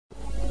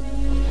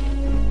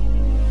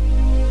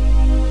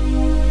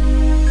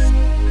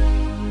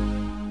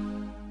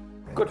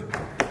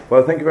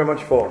Well, thank you very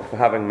much for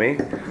having me.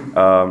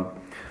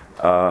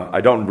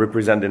 I don't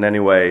represent in any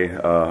way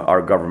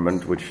our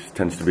government, which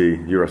tends to be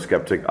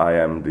Eurosceptic. I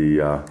am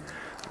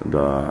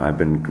I've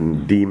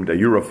been deemed a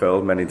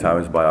Europhile many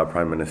times by our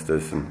prime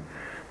ministers, and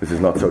this is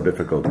not so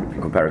difficult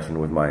in comparison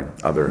with my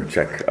other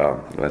Czech,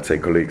 let's say,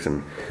 colleagues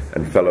and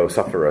fellow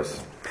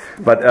sufferers.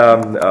 But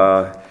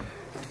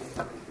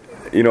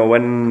you know,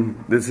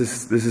 when this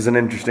is an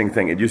interesting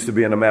thing. It used to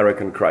be an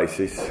American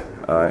crisis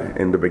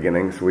in the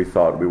beginnings. We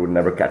thought we would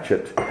never catch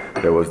it.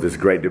 There was this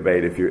great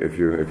debate, if you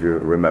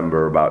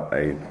remember, about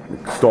a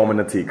storm in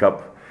a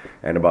teacup,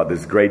 and about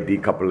this great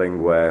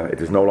decoupling where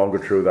it is no longer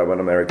true that when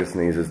America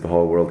sneezes, the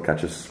whole world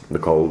catches the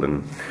cold.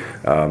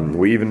 And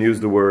we even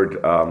used the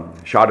word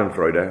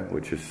Schadenfreude,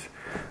 which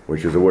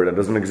is a word that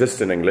doesn't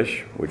exist in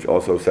English, which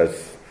also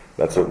says.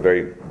 That's a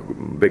very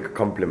big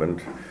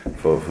compliment.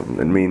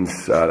 It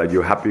means that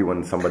you're happy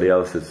when somebody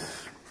else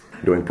is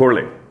doing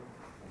poorly.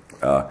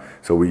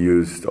 So we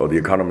used, or the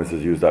economists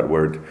has used that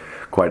word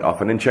quite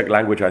often. In Czech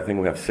language, I think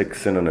we have 6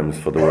 synonyms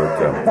for the word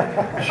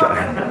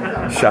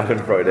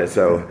Schadenfreude.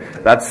 So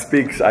that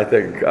speaks, I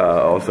think,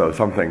 also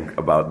something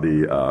about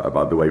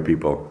the way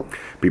people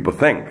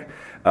think.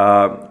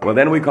 Well,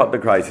 then we caught the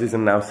crisis,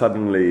 and now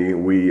suddenly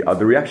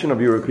the reaction of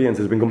Europeans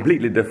has been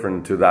completely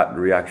different to that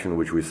reaction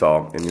which we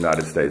saw in the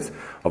United States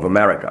of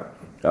America.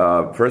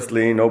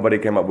 Firstly, nobody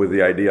came up with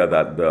the idea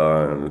that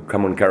the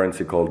common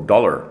currency called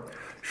dollar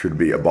should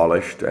be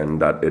abolished and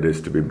that it is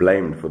to be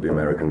blamed for the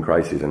American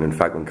crisis. And in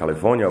fact, when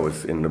California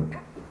was in the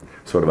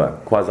sort of a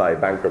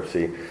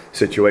quasi-bankruptcy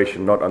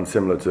situation, not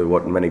unsimilar to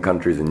what many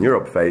countries in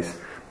Europe face,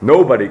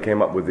 nobody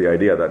came up with the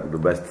idea that the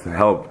best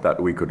help that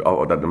we could,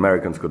 or that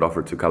Americans could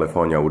offer to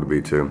California would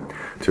be to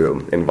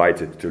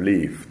invite it to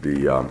leave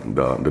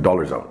the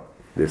dollar zone.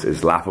 This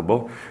is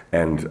laughable,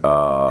 and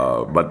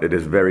but it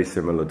is very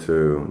similar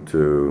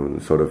to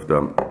sort of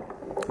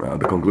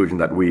the conclusion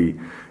that we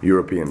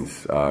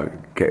Europeans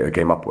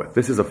came up with.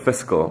 This is a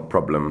fiscal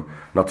problem,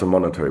 not a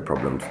monetary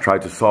problem. To try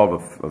to solve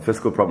a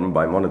fiscal problem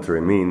by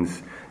monetary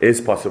means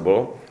is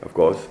possible, of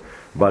course.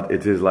 But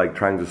it is like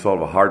trying to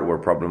solve a hardware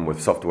problem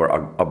with software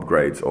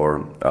upgrades,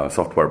 or a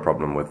software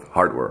problem with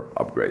hardware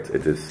upgrades.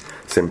 It is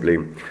simply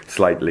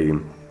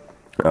slightly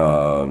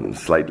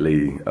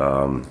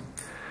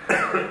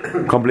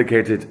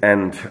complicated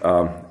and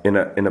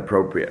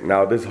inappropriate.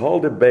 Now, this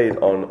whole debate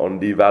on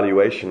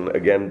devaluation,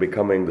 again,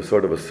 becoming the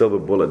sort of a silver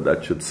bullet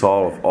that should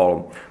solve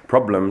all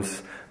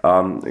problems,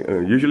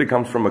 usually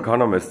comes from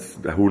economists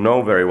who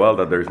know very well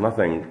that there's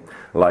nothing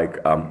like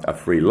a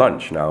free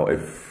lunch. Now,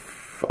 if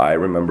I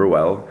remember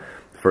well,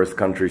 the first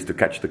countries to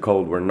catch the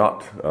cold were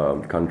not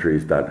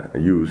countries that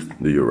used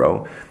the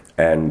euro,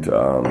 and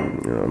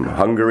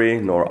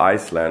Hungary nor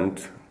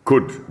Iceland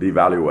could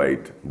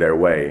devaluate their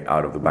way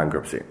out of the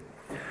bankruptcy.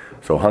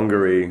 So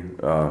Hungary,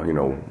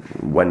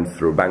 went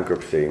through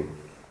bankruptcy,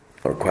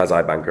 or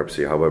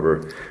quasi-bankruptcy,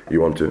 however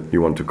you want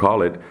to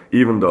call it,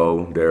 even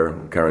though their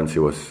currency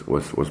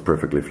was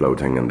perfectly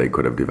floating and they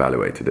could have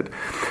devaluated it.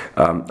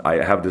 I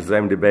have the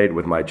same debate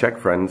with my Czech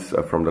friends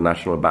from the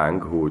National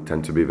Bank, who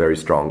tend to be very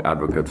strong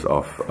advocates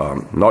of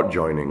not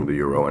joining the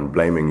euro and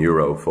blaming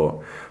euro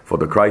for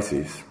the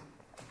crisis.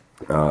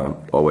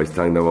 Always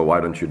telling them, well, why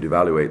don't you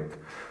devaluate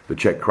the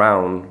Czech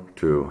crown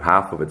to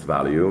half of its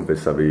value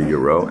vis-a-vis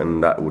euro,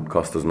 and that would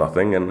cost us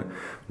nothing, and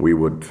we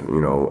would,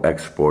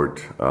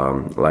 export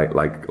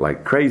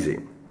like crazy.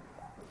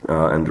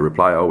 And the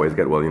reply I always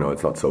get, well,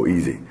 it's not so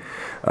easy,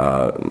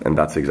 and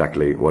that's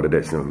exactly what it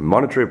is.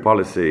 Monetary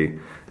policy,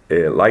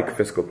 like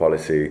fiscal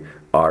policy,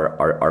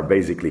 are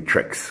basically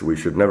tricks. We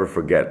should never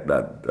forget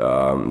that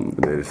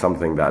there is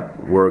something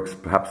that works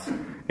perhaps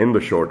in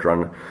the short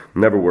run,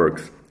 never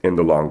works in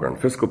the long run.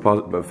 Fiscal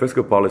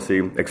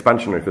policy,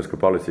 expansionary fiscal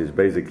policy, is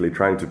basically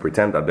trying to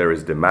pretend that there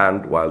is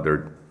demand while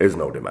there is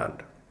no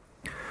demand.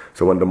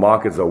 So when the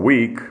markets are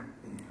weak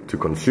to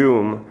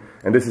consume,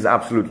 and this is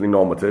absolutely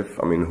normative,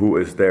 I mean, who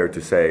is there to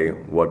say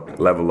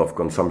what level of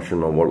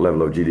consumption or what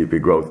level of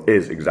GDP growth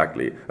is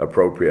exactly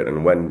appropriate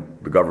and when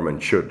the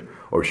government should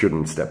or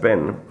shouldn't step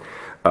in?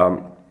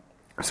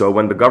 So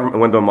when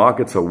the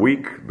markets are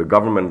weak, the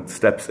government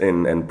steps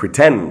in and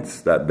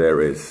pretends that there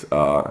is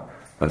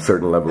a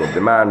certain level of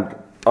demand,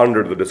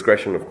 under the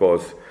discretion, of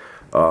course,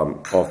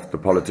 of the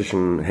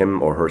politician,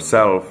 him or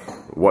herself,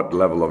 what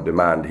level of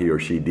demand he or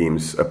she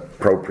deems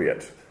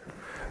appropriate.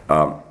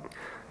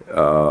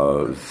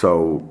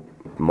 So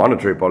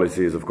monetary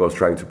policy is, of course,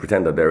 trying to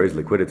pretend that there is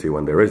liquidity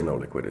when there is no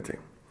liquidity.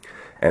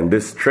 And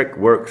this trick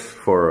works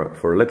for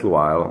a little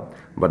while,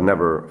 but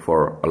never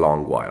for a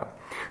long while.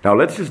 Now,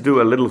 let's just do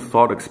a little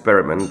thought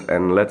experiment,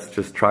 and let's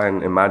just try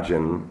and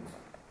imagine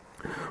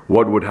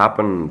what would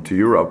happen to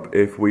Europe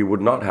if we would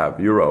not have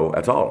euro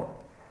at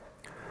all.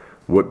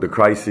 Would the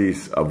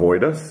crises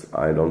avoid us?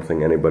 I don't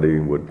think anybody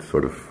would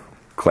sort of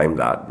claim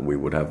that. We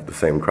would have the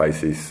same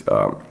crises.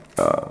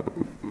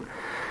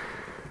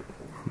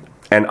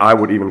 And I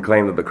would even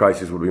claim that the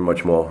crisis would be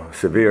much more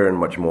severe and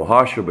much more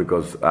harsher,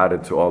 because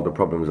added to all the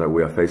problems that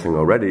we are facing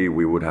already,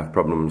 we would have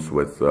problems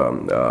with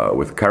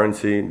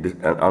currency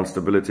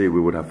instability.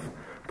 We would have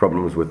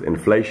problems with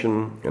inflation,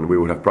 and we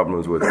would have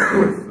problems with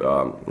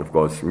of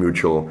course,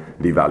 mutual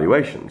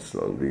devaluations.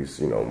 So these,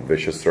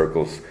 vicious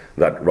circles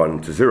that run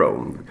to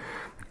zero.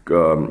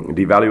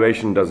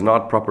 Devaluation does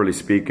not, properly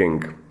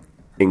speaking,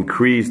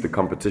 increase the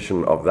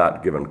competition of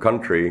that given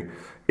country.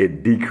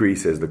 It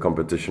decreases the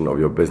competition of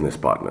your business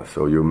partner.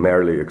 So you're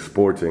merely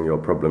exporting your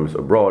problems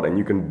abroad, and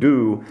you can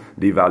do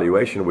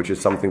devaluation, which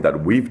is something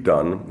that we've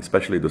done,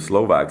 especially the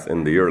Slovaks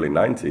in the early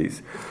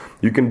 90s.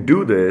 You can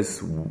do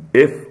this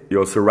if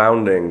your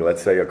surrounding,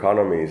 let's say,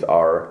 economies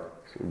are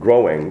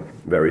growing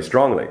very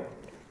strongly.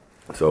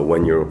 So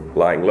when you're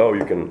lying low,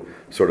 you can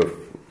sort of,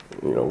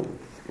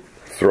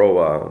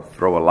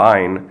 throw a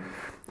line,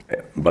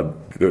 but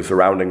the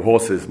surrounding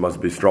horses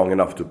must be strong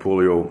enough to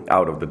pull you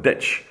out of the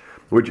ditch,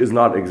 which is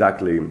not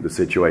exactly the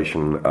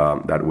situation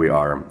that we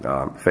are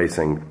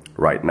facing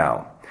right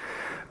now.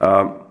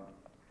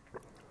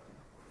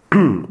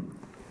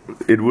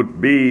 It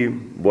would be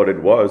what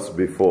it was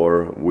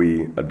before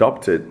we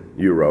adopted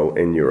euro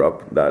in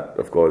Europe, that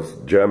of course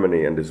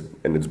Germany and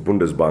its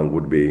Bundesbank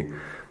would be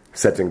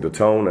setting the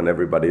tone, and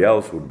everybody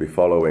else would be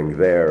following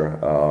their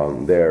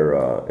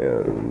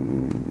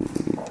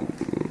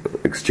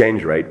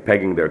exchange rate,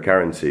 pegging their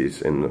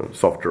currencies in a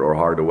softer or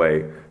harder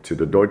way to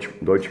the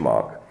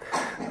Deutschmark,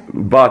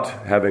 but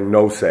having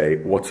no say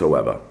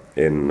whatsoever.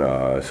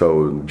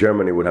 So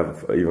Germany would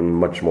have even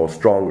much more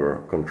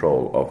stronger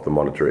control of the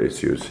monetary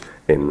issues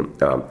in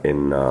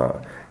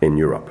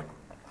Europe.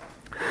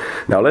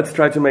 Now let's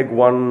try to make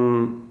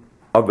one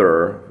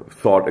other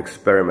thought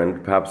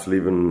experiment, perhaps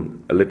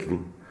even a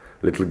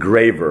little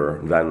graver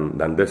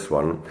than this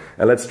one,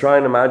 and let's try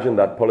and imagine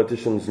that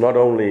politicians not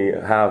only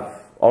have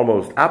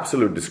almost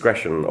absolute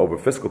discretion over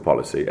fiscal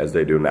policy, as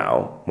they do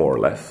now, more or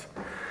less,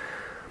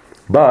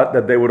 but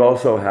that they would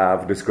also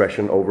have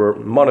discretion over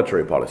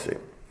monetary policy.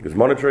 Because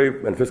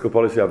monetary and fiscal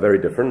policy are very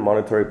different.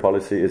 Monetary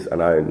policy is,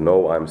 and I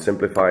know I'm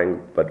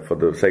simplifying, but for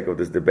the sake of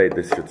this debate,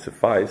 this should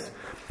suffice.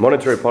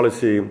 Monetary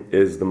policy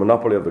is the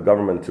monopoly of the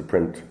government to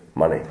print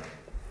money.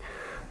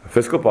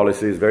 Fiscal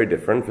policy is very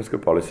different. Fiscal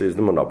policy is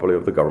the monopoly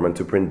of the government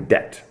to print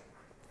debt.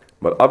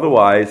 But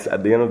otherwise,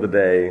 at the end of the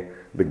day,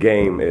 the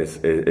game is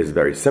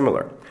very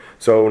similar.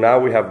 So now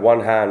we have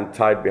one hand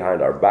tied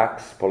behind our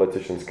backs.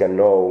 Politicians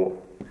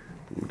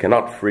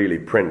cannot freely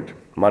print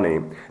money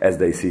as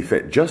they see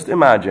fit. Just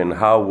imagine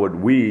how would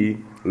we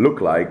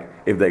look like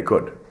if they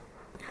could.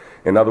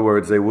 In other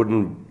words, they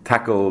wouldn't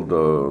tackle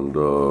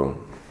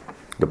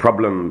the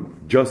problem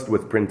just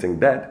with printing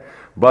debt,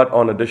 but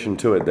in addition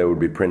to it, they would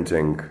be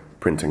printing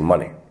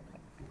money.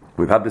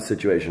 We've had this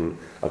situation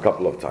a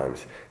couple of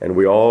times, and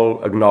we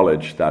all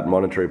acknowledge that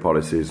monetary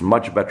policy is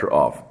much better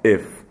off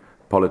if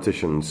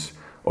politicians,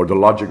 or the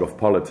logic of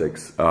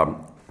politics,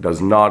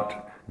 does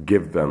not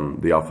give them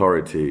the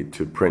authority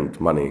to print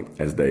money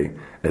as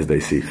they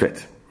see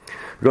fit.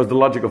 Because the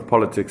logic of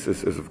politics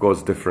is of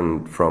course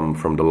different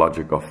from the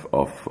logic of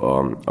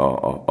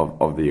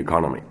the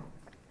economy.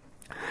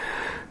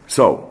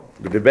 So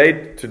the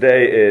debate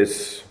today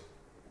is,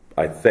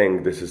 I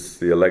think this is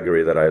the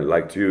allegory that I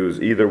like to use,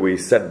 either we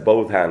set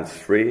both hands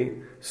free,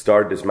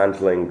 start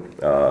dismantling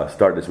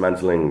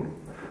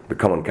the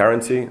common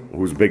currency,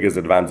 whose biggest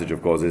advantage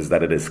of course is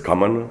that it is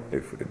common.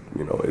 If it,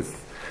 is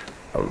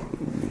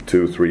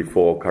 2, 3,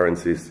 4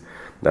 currencies,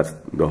 that's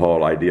the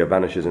whole idea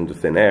vanishes into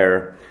thin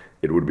air.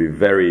 It would be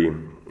very,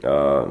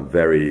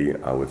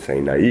 I would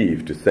say,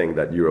 naive to think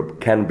that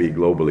Europe can be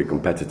globally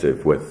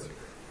competitive with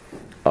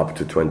up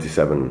to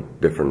 27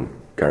 different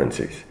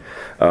currencies.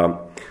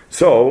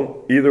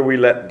 So either we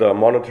let the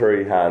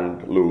monetary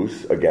hand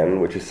loose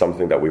again, which is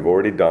something that we've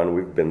already done.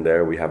 We've been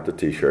there. We have the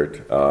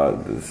T-shirt.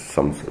 There's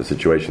some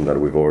situation that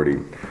we've already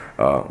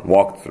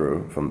walked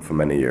through for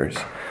many years.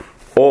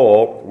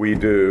 Or we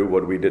do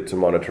what we did to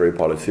monetary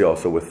policy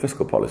also with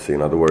fiscal policy.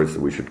 In other words,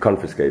 we should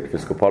confiscate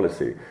fiscal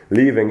policy,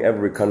 leaving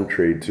every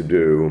country to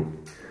do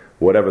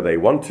whatever they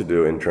want to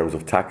do in terms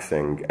of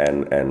taxing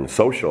and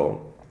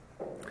social,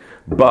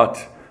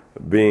 but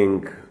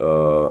being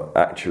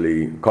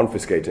actually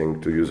confiscating,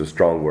 to use a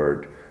strong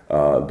word,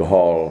 the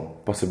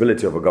whole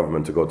possibility of a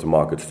government to go to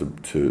markets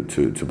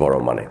to borrow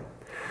money.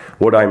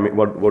 What do I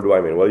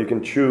mean? Well, you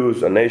can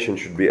choose, a nation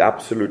should be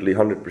absolutely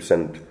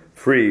 100%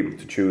 free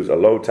to choose a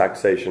low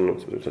taxation,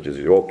 such as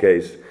your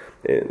case,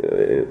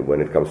 when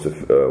it comes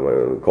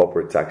to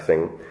corporate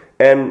taxing.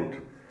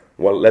 And,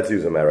 well, let's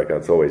use America.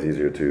 It's always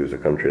easier to use a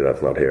country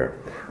that's not here.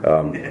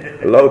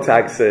 Low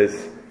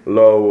taxes,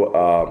 low,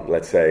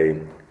 let's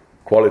say,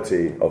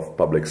 quality of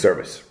public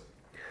service.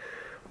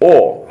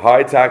 Or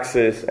high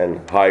taxes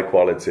and high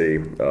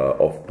quality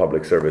of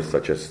public service,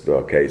 such as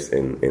the case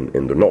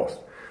in the north.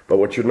 But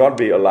what should not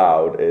be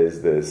allowed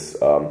is this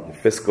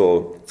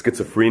fiscal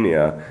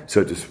schizophrenia,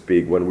 so to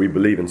speak, when we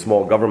believe in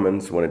small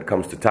governments when it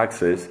comes to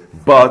taxes,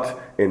 but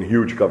in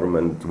huge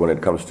government when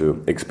it comes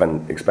to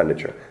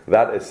expenditure.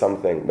 That is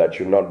something that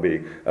should not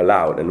be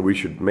allowed, and we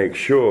should make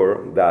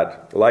sure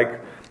that, like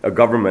a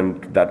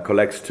government that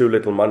collects too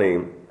little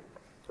money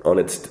on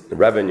its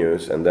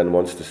revenues and then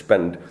wants to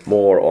spend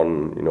more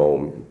on, you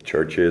know,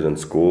 churches and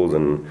schools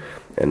and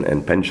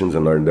pensions,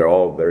 and they're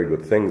all very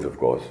good things, of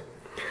course.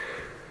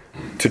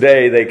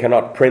 Today they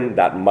cannot print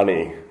that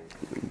money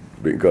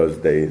because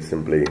they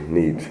simply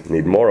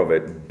need more of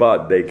it,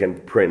 but they can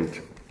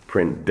print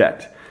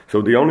debt.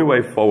 So the only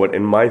way forward,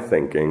 in my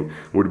thinking,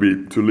 would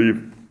be to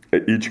leave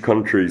each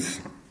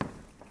country's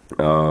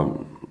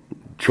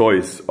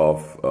choice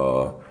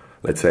of,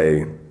 let's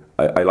say,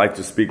 I like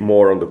to speak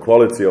more on the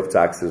quality of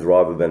taxes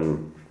rather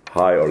than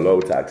high or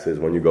low taxes.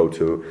 When you go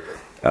to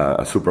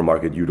a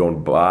supermarket, you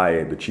don't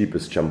buy the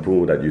cheapest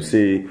shampoo that you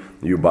see.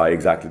 You buy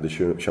exactly the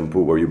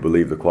shampoo where you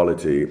believe the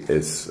quality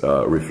is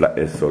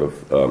sort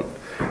of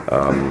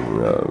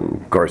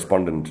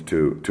correspondent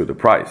to the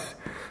price.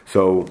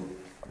 So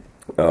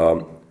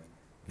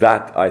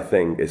that, I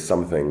think, is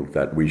something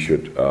that we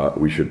should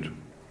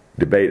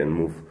debate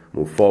and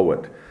move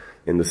forward.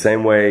 In the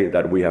same way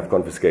that we have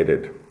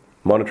confiscated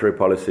monetary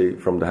policy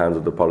from the hands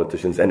of the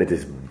politicians, and it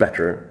is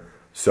better,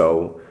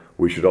 so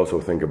we should also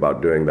think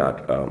about doing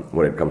that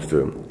when it comes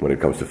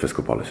to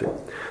fiscal policy.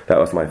 That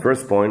was my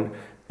first point.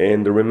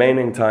 In the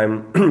remaining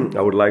time,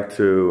 I would like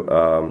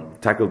to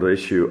tackle the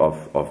issue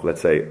of,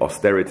 let's say,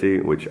 austerity,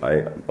 which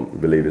I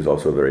believe is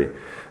also very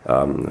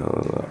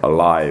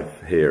alive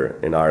here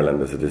in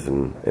Ireland as it is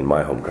in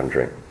my home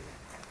country.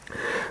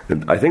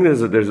 I think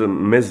there's a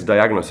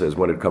misdiagnosis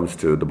when it comes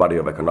to the body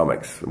of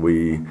economics.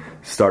 We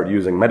start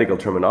using medical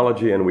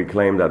terminology and we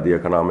claim that the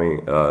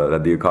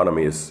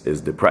economy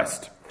is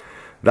depressed.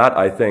 That,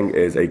 I think,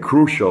 is a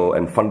crucial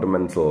and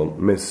fundamental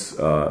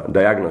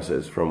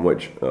misdiagnosis from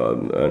which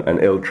an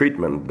ill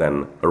treatment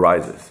then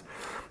arises.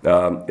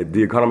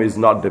 The economy is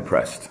not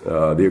depressed.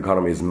 The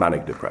economy is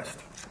manic depressed.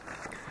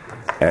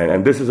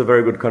 And this is a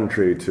very good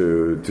country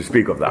to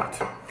speak of that.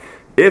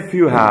 If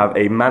you have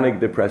a manic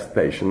depressed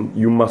patient,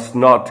 you must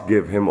not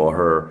give him or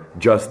her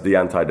just the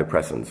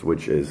antidepressants,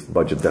 which is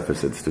budget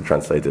deficits, to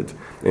translate it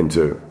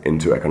into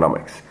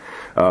economics.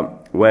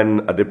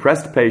 When a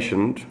depressed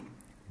patient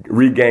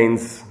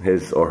regains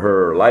his or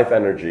her life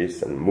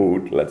energies and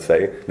mood, let's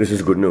say, this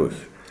is good news.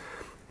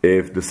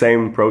 If the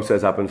same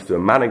process happens to a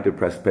manic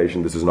depressed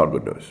patient, this is not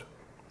good news.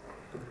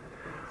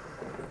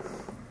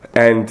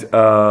 And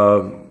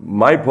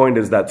my point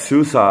is that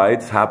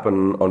suicides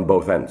happen on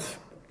both ends.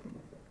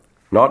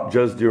 Not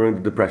just during the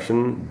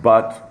depression,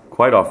 but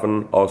quite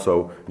often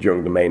also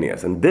during the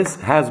manias. And this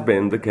has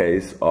been the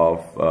case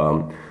of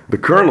the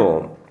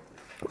kernel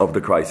of the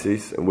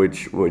crisis,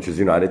 which is the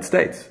United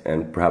States,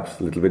 and perhaps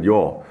a little bit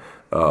your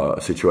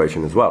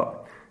situation as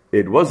well.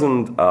 It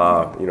wasn't,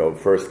 you know,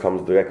 first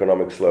comes the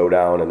economic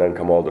slowdown and then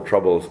come all the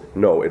troubles.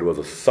 No, it was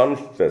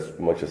as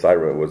much as I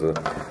wrote, it was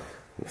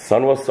the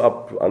sun was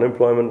up,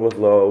 unemployment was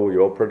low,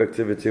 your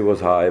productivity was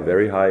high,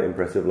 very high,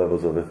 impressive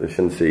levels of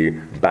efficiency,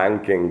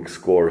 banking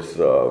scores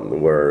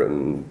were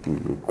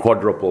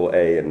quadruple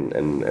A, I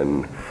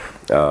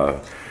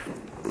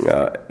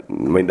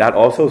mean, that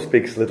also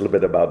speaks a little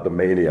bit about the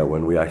mania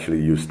when we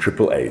actually use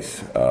triple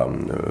A's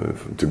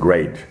to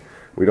grade.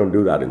 We don't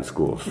do that in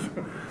schools,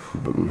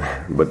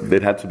 but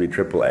it had to be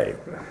triple A.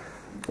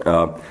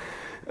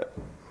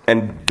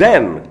 And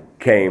then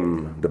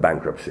came the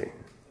bankruptcy.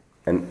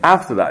 And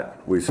after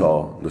that, we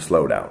saw the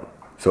slowdown.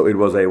 So it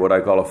was what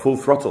I call a full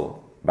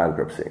throttle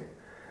bankruptcy.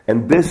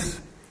 And this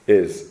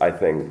is, I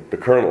think, the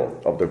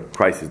kernel of the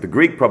crisis. The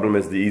Greek problem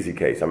is the easy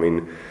case. I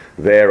mean,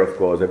 there, of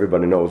course,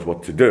 everybody knows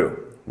what to do.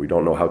 We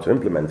don't know how to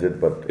implement it,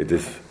 but it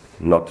is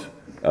not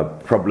a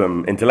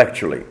problem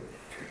intellectually.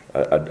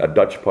 A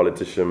Dutch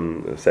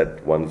politician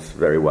said once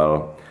very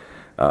well,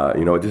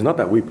 you know, it is not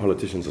that we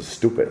politicians are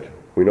stupid.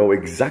 We know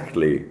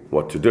exactly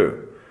what to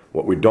do.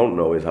 What we don't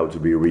know is how to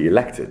be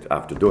re-elected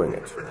after doing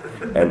it.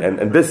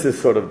 And this is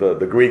sort of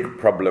the Greek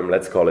problem,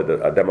 let's call it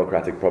a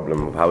democratic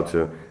problem of how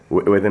to,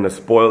 within a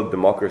spoiled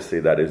democracy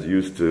that is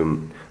used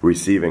to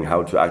receiving,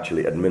 how to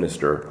actually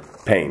administer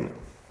pain.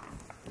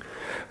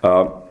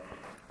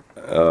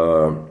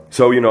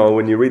 So, you know,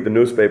 when you read the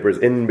newspapers,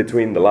 in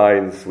between the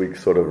lines, we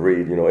sort of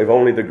read, you know, if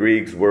only the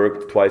Greeks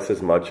worked twice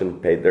as much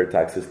and paid their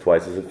taxes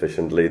twice as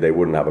efficiently, they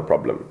wouldn't have a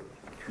problem.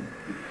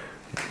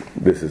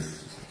 This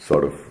is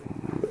sort of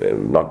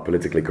not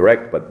politically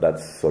correct, but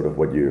that's sort of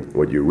what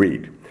you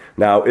read.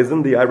 Now,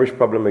 isn't the Irish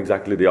problem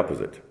exactly the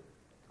opposite?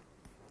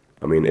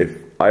 I mean, if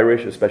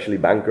Irish, especially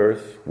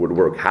bankers, would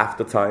work half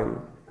the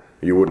time,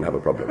 you wouldn't have a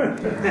problem.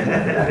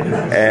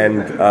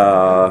 And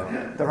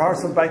there are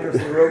some bankers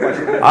in the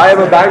room. I am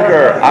a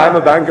banker. I'm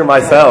a banker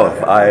myself.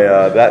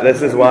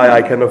 This is why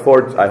I can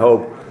afford, I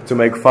hope, to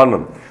make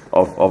fun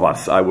of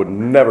us. I would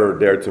never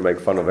dare to make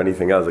fun of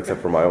anything else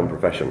except for my own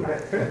profession.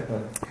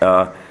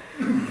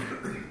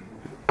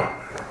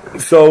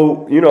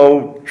 So, you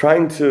know,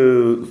 trying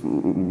to,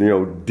 you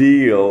know,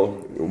 deal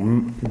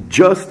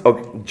just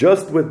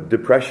with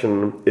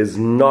depression is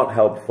not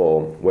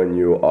helpful when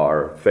you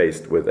are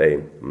faced with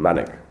a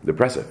manic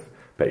depressive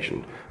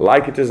patient.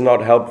 Like it is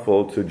not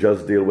helpful to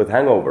just deal with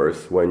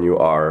hangovers when you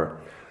are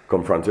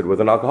confronted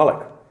with an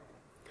alcoholic.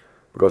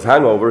 Because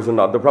hangovers are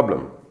not the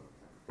problem.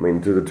 I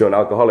mean, to an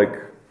alcoholic,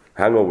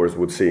 hangovers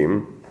would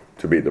seem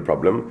to be the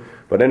problem.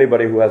 But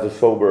anybody who has a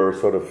sober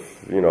sort of,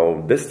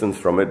 distance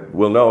from it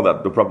will know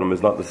that the problem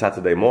is not the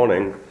Saturday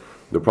morning.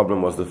 The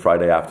problem was the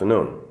Friday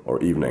afternoon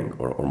or evening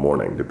or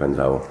morning, depends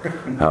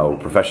how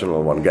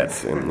professional one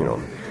gets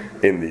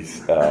in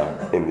these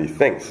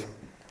things.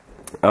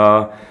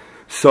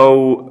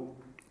 So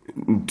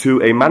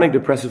to a manic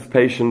depressive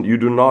patient, you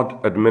do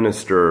not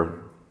administer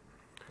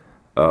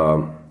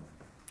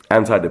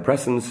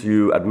antidepressants,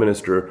 you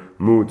administer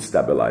mood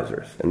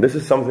stabilizers. And this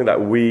is something that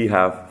we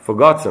have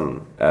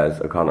forgotten as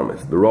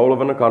economists. The role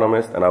of an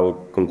economist, and I will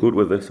conclude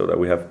with this so that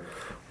we have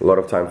a lot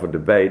of time for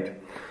debate,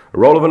 the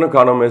role of an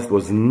economist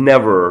was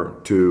never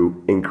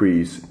to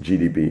increase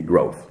GDP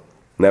growth.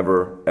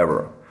 Never,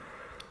 ever.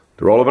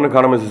 The role of an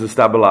economist is to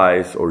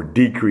stabilize or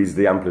decrease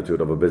the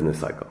amplitude of a business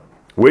cycle,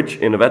 which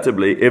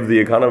inevitably, if the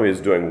economy is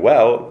doing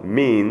well,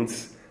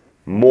 means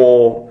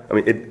more,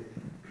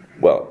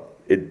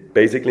 it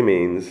basically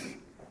means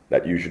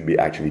that you should be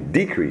actually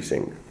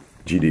decreasing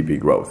GDP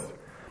growth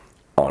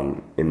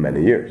in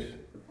many years.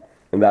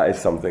 And that is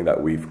something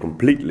that we've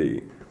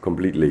completely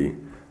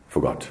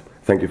forgot.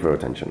 Thank you for your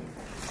attention.